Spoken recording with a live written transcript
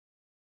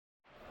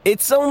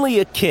It's only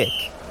a kick.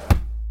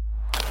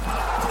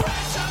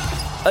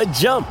 A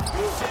jump.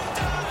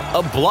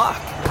 A block.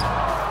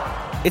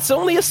 It's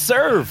only a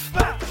serve.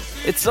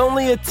 It's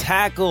only a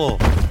tackle.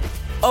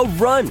 A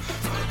run.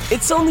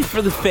 It's only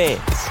for the fans.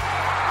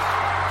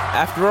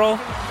 After all,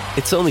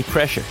 it's only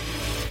pressure.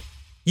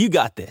 You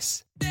got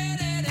this.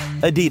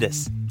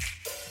 Adidas.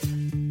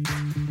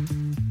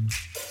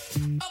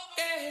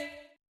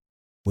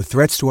 With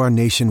threats to our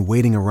nation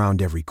waiting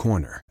around every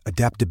corner,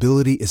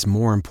 adaptability is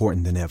more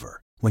important than ever.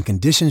 When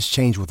conditions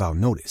change without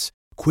notice,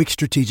 quick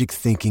strategic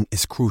thinking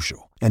is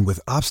crucial. And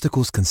with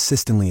obstacles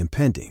consistently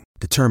impending,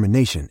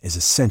 determination is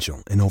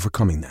essential in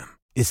overcoming them.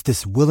 It's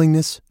this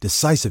willingness,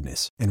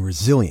 decisiveness, and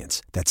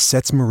resilience that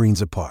sets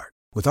Marines apart.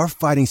 With our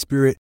fighting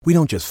spirit, we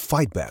don't just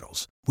fight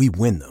battles, we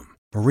win them.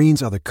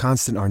 Marines are the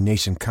constant our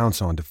nation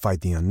counts on to fight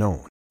the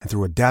unknown. And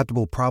through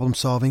adaptable problem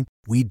solving,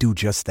 we do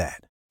just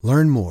that.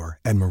 Learn more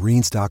at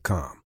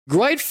marines.com.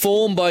 Great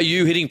form by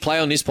you hitting play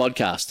on this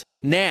podcast.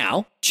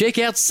 Now, check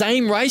out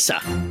Same Racer,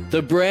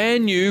 the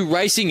brand new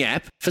racing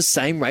app for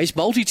same race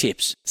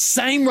multi-tips.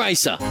 Same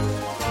Racer.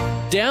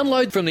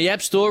 Download from the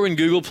App Store and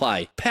Google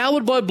Play.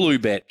 Powered by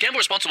Bluebet. Gamble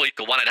responsibly.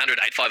 Call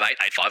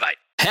 1-800-858-858.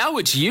 How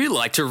would you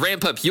like to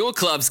ramp up your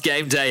club's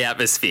game day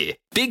atmosphere?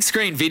 Big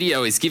Screen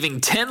Video is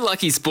giving 10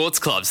 lucky sports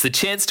clubs the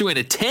chance to win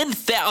a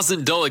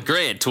 $10,000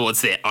 grant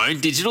towards their own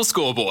digital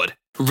scoreboard.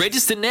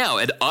 Register now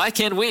at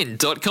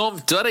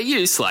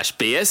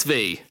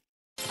iCanWin.com.au/BSV.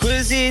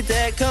 Quizzy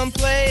Dad, come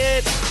play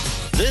it.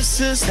 This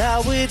is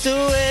how we do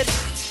it.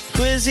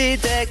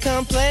 Quizzy Dad,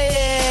 come play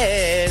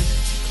it.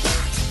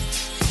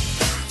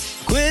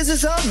 Quiz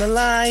is on the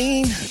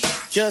line,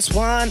 just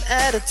one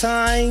at a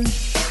time.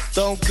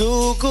 Don't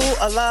Google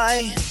a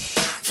lie.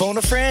 Phone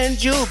a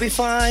friend, you'll be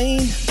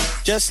fine.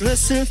 Just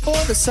listen for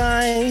the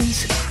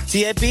signs.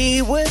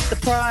 TAB with the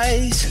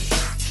prize.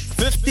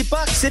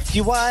 $50 if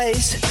you're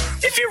wise.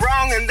 If you're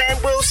wrong, and then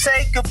we'll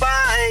say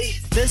goodbye.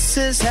 This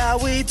is how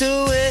we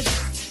do it.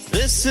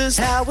 This is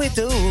how we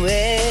do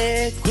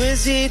it.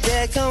 Quizzy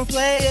Dad, come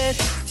play it.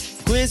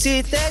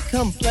 Quizzy Dad,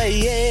 come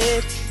play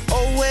it.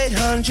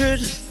 0800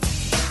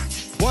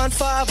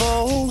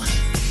 150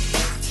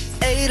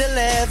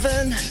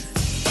 811.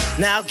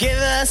 Now give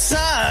us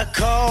a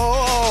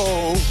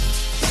call.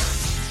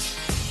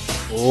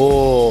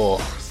 Oh,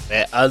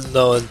 that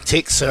unknown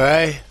texter,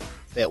 eh?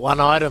 That one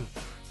item.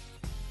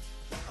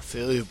 I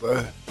feel you, bro.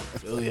 I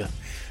feel you.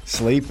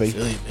 Sleepy. I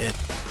feel you, man.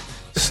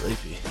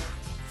 Sleepy.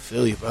 I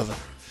feel you, brother.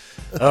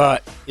 All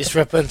right, let's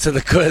rip into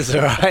the quiz,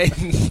 all right?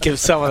 Give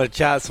someone a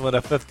chance to win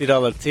a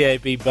 $50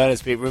 TAB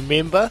bonus bet.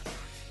 Remember,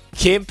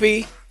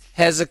 Kempy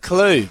has a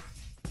clue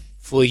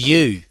for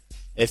you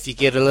if you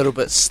get a little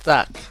bit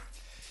stuck.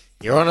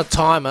 You're on a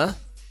timer,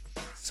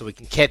 so we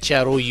can catch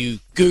out all you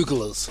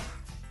Googlers.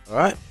 All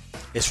right,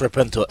 let's rip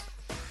into it.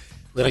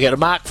 We're going to go to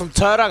Mark from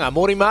Tauranga.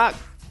 Morning, Mark.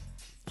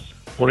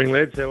 Morning,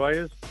 lads. How are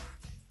you?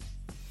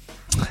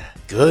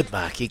 Good,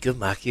 Marky. Good,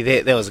 Marky.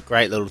 That was a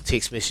great little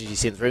text message you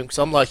sent through. Because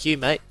I'm like you,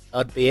 mate.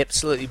 I'd be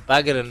absolutely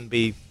buggered and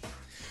be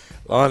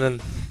lying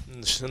in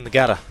the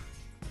gutter.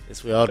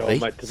 That's where I'd be.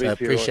 Mate, so I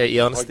appreciate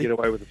your honesty. I get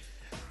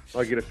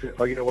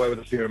away with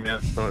a fair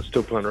amount. I'm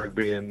still playing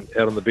rugby and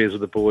out on the beers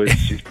with the boys.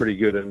 She's pretty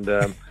good. And,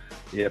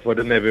 yeah, if I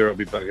didn't have her, I'd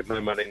be buggered.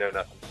 No money, no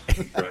nothing.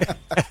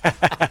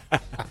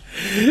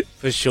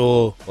 For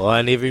sure. Well,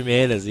 and every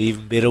man is an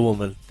even better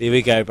woman. There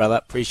we go, brother.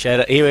 Appreciate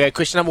it. Here we go.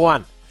 Question number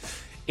 1.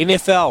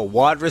 NFL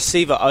wide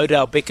receiver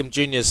Odell Beckham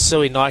Jr. is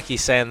suing Nike,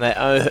 saying they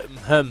owe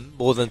him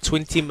more than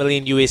 $20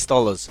 million US.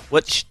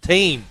 Which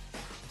team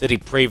did he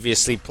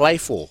previously play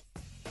for?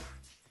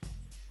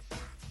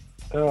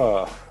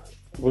 Was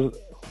it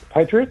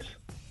Patriots?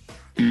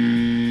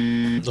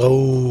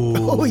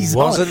 Oh,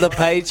 wasn't the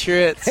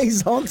Patriots.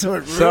 He's onto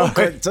it real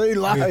quick, 2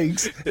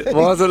 legs.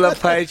 Wasn't the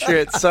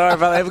Patriots. Sorry,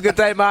 brother. Have a good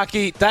day,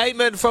 Marky.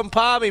 Damon from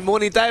Palmy.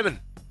 Morning, Damon.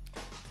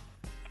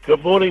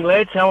 Good morning,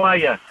 lads. How are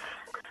you?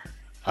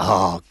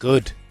 Oh,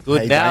 good.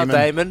 Good. Hey, now,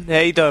 Damon. How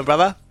you doing,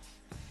 brother?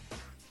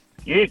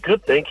 Yeah,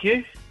 good, thank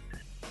you.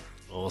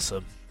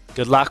 Awesome.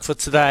 Good luck for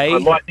today. I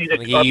might need a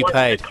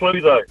clue,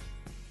 though.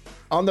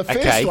 On the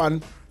first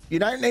one? You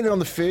don't need it on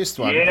the first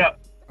one? Yeah.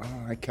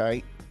 Oh,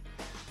 okay.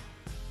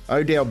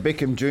 Odell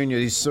Beckham Jr.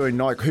 is suing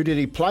Nike. Who did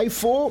he play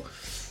for?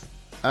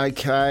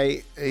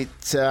 Okay.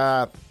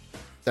 They're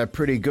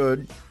pretty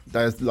good.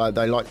 They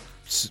go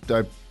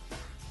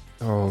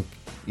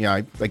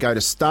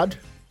to stud.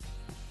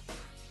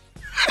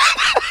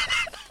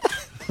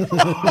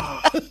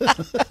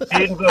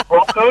 Denver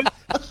Broncos?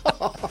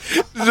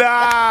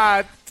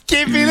 Nah,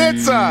 Kempy,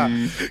 that's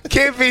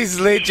Kempy's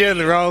legend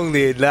wrong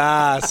there.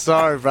 Nah,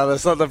 sorry, brother.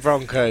 It's not the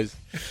Broncos.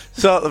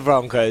 It's not the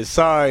Broncos.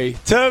 Sorry.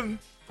 Tim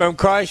from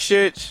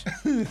Christchurch.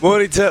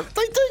 Morning, Tim.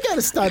 They do go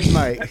to stud,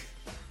 mate.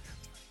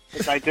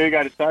 They do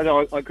go to stud.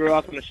 I grew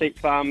up on a sheep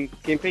farm,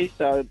 Kempy,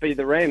 so it'd be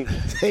the Rams.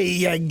 There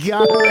you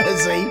go,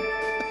 Izzy.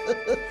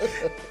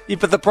 Yeah,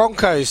 but the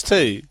Broncos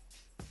too.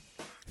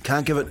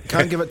 Can't give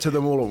it to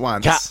them all at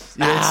once.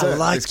 I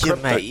like you,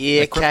 mate.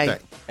 Yeah, okay.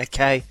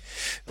 Okay.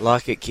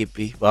 Like it,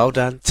 Kippy. Well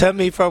done.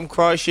 Timmy from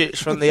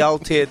Christchurch from the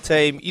Old Tier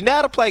team. You know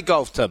how to play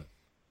golf, Tim?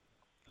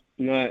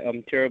 No,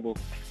 I'm terrible.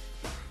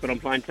 But I'm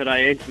playing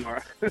today and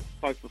tomorrow.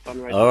 Thanks for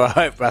fundraising. All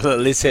right, brother.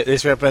 Let's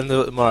wrap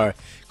into it tomorrow.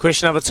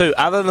 Question number 2.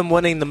 Other than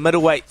winning the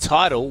middleweight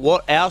title,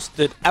 what else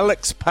did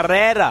Alex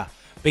Pereira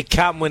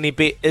become when he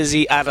beat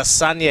Izzy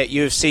Adesanya at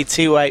UFC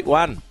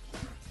 281?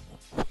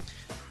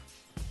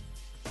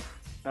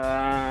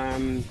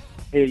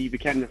 He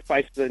became the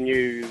face of the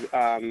new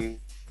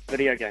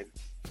video game.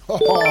 Oh,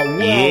 well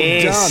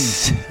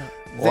Yes.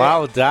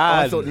 Well done.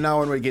 I thought no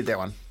one would get that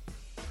one.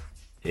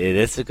 Yeah,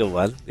 that's a good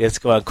one. That's a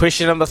good one.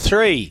 Question number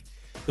 3.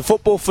 The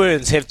Football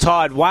Ferns have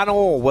tied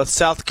 1-1 with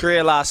South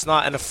Korea last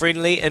night in a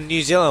friendly in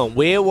New Zealand.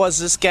 Where was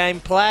this game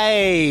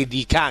played?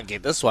 You can't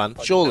get this one,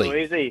 surely. So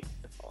easy.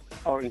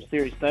 Orange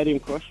Theory Stadium,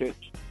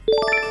 Christchurch.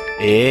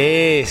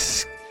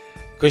 Yes.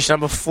 Question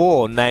number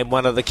 4. Name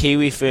one of the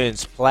Kiwi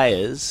Ferns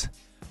players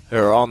who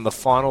are on the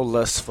final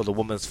list for the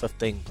Women's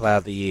 15 Player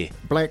of the Year.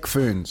 Black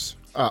Ferns.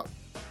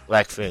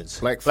 Black Ferns.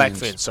 Black Black Ferns.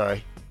 Ferns,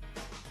 sorry.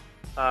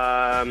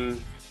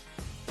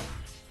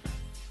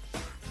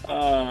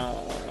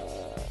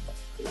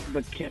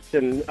 The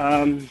captain.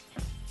 I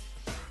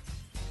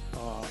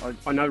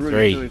know Rudy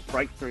 3, doing his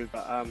breakthrough,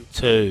 but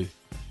 2,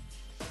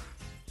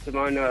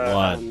 Simona.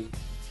 1.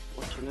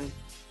 What's her name?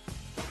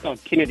 Oh,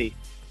 Kennedy.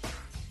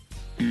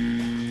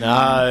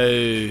 No.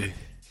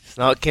 It's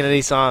not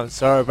Kennedy Simon.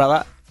 Sorry,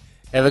 brother.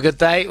 Have a good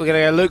day. We're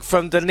going to go Luke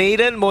from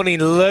Dunedin. Morning,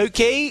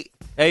 Lukey.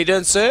 How you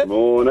doing, sir?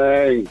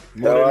 Morning.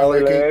 How are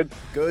we, lads?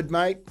 Good,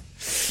 mate.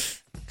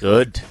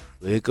 Good.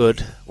 We're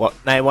good.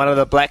 Name one of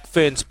the Black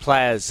Ferns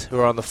players who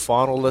are on the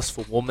final list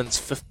for Women's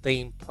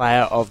 15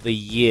 Player of the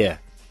Year.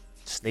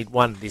 Just need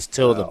one. There's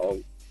 2 of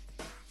them.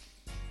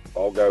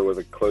 I'll go with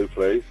a clue,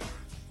 please.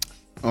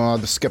 Oh,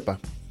 the skipper.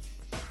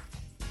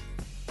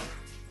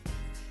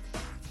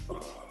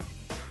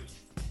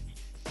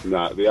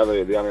 No, the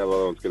only other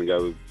one's going to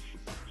go with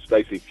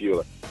Stacey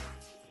Fuller.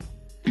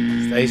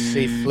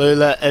 Stacey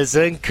Flula is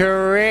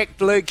incorrect,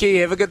 Lukey.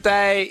 Have a good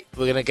day.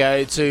 We're going to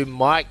go to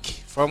Mike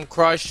from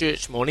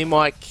Christchurch. Morning,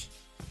 Mike.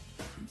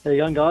 How you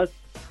going, guys?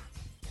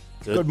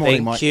 Good morning,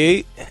 thank Mike.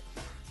 you.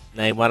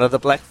 Name one of the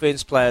Black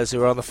Ferns players who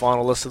are on the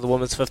final list of the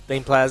Women's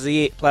 15 Players of the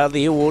Year, Player of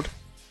the Year award.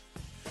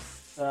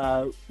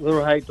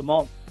 Ruahei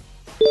Demont.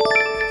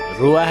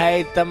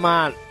 Ruahei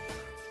Demont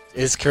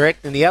is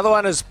correct. And the other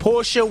one is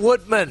Portia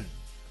Woodman.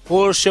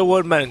 Portia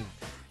Woodman.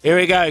 Here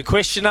we go.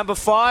 Question number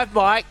 5,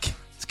 Mike.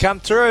 It's come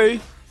through.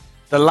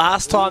 The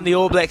last time the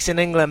All Blacks in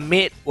England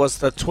met was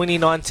the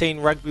 2019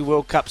 Rugby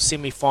World Cup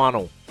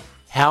semi-final.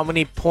 How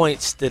many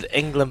points did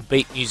England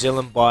beat New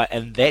Zealand by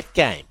in that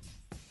game?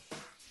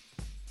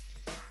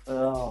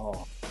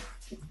 Oh.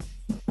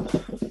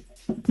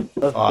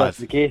 5. That's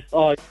the guess.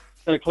 Oh,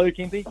 got a clue,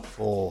 Kempy?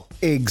 4.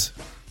 Eggs.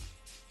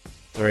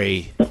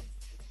 3.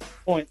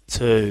 Point.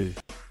 2.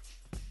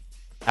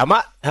 How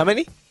much? How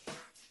many?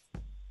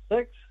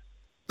 6.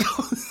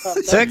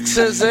 6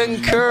 is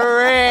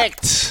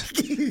incorrect.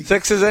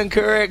 6 is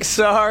incorrect.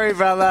 Sorry,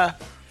 brother.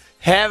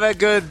 Have a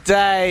good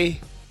day.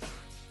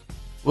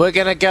 We're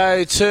going to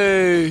go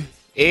to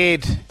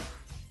Ed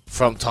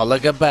from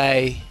Tolaga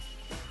Bay.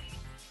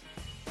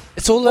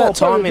 It's all our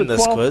time in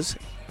this quiz.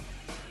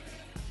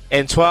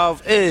 And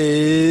 12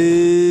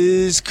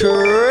 is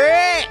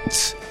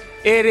correct.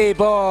 Eddie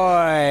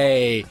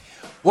boy.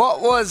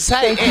 What was...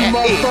 Hey,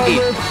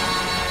 Ed.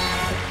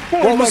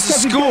 What was the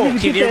score?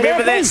 Can you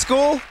remember that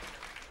score?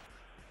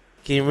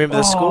 Can you remember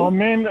the score? Oh,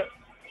 man.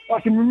 I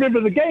can remember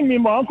the game. Me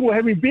and my uncle were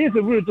having beers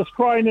and we were just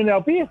crying in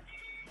our beer.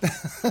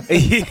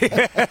 We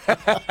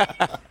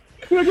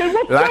were going,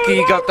 what's Lucky going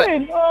you got on, the-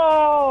 man?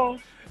 Oh.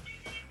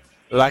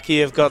 Lucky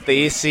you've got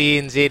the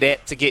SCNZ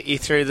app to get you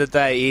through the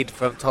day, Ed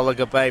from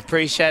Tolaga Bay.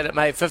 Appreciate it,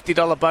 mate.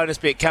 $50 bonus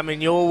bet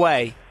coming your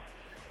way.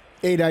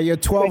 Ed, are you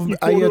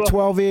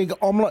 12 egg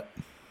omelette?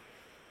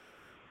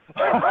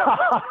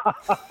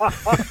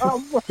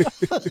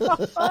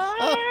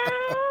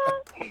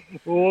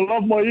 Oh, I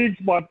love my eggs,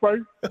 my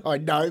bro. I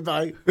know,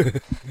 mate.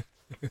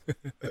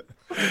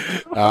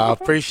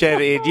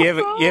 Appreciate it, Ed. You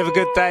have a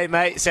good day,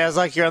 mate. Sounds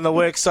like you're on the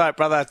work site,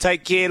 brother.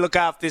 Take care, look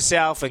after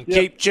yourself, and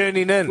keep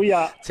tuning in We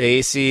are. to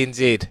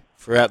SCNZ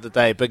throughout the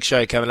day. Big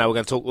show coming up. We're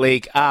going to talk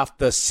league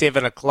after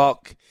 7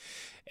 o'clock,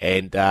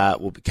 and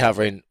we'll be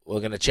covering.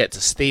 We're going to chat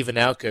to Stephen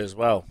Alker as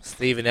well.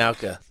 Stephen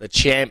Alker, the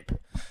champ.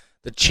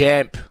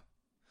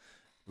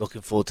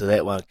 Looking forward to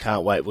that one.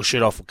 Can't wait. We'll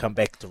shoot off. We'll come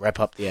back to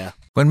wrap up the hour.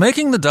 When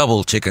making the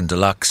double chicken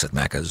deluxe at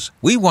Macca's,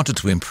 we wanted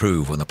to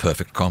improve on the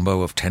perfect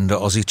combo of tender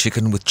Aussie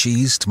chicken with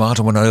cheese,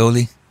 tomato and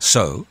aioli.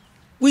 So,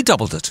 we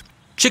doubled it.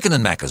 Chicken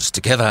and Macca's,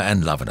 together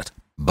and loving it.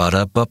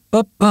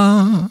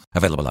 Ba-da-ba-ba-ba.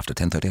 Available after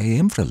 10:30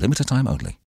 a.m. for a limited time only.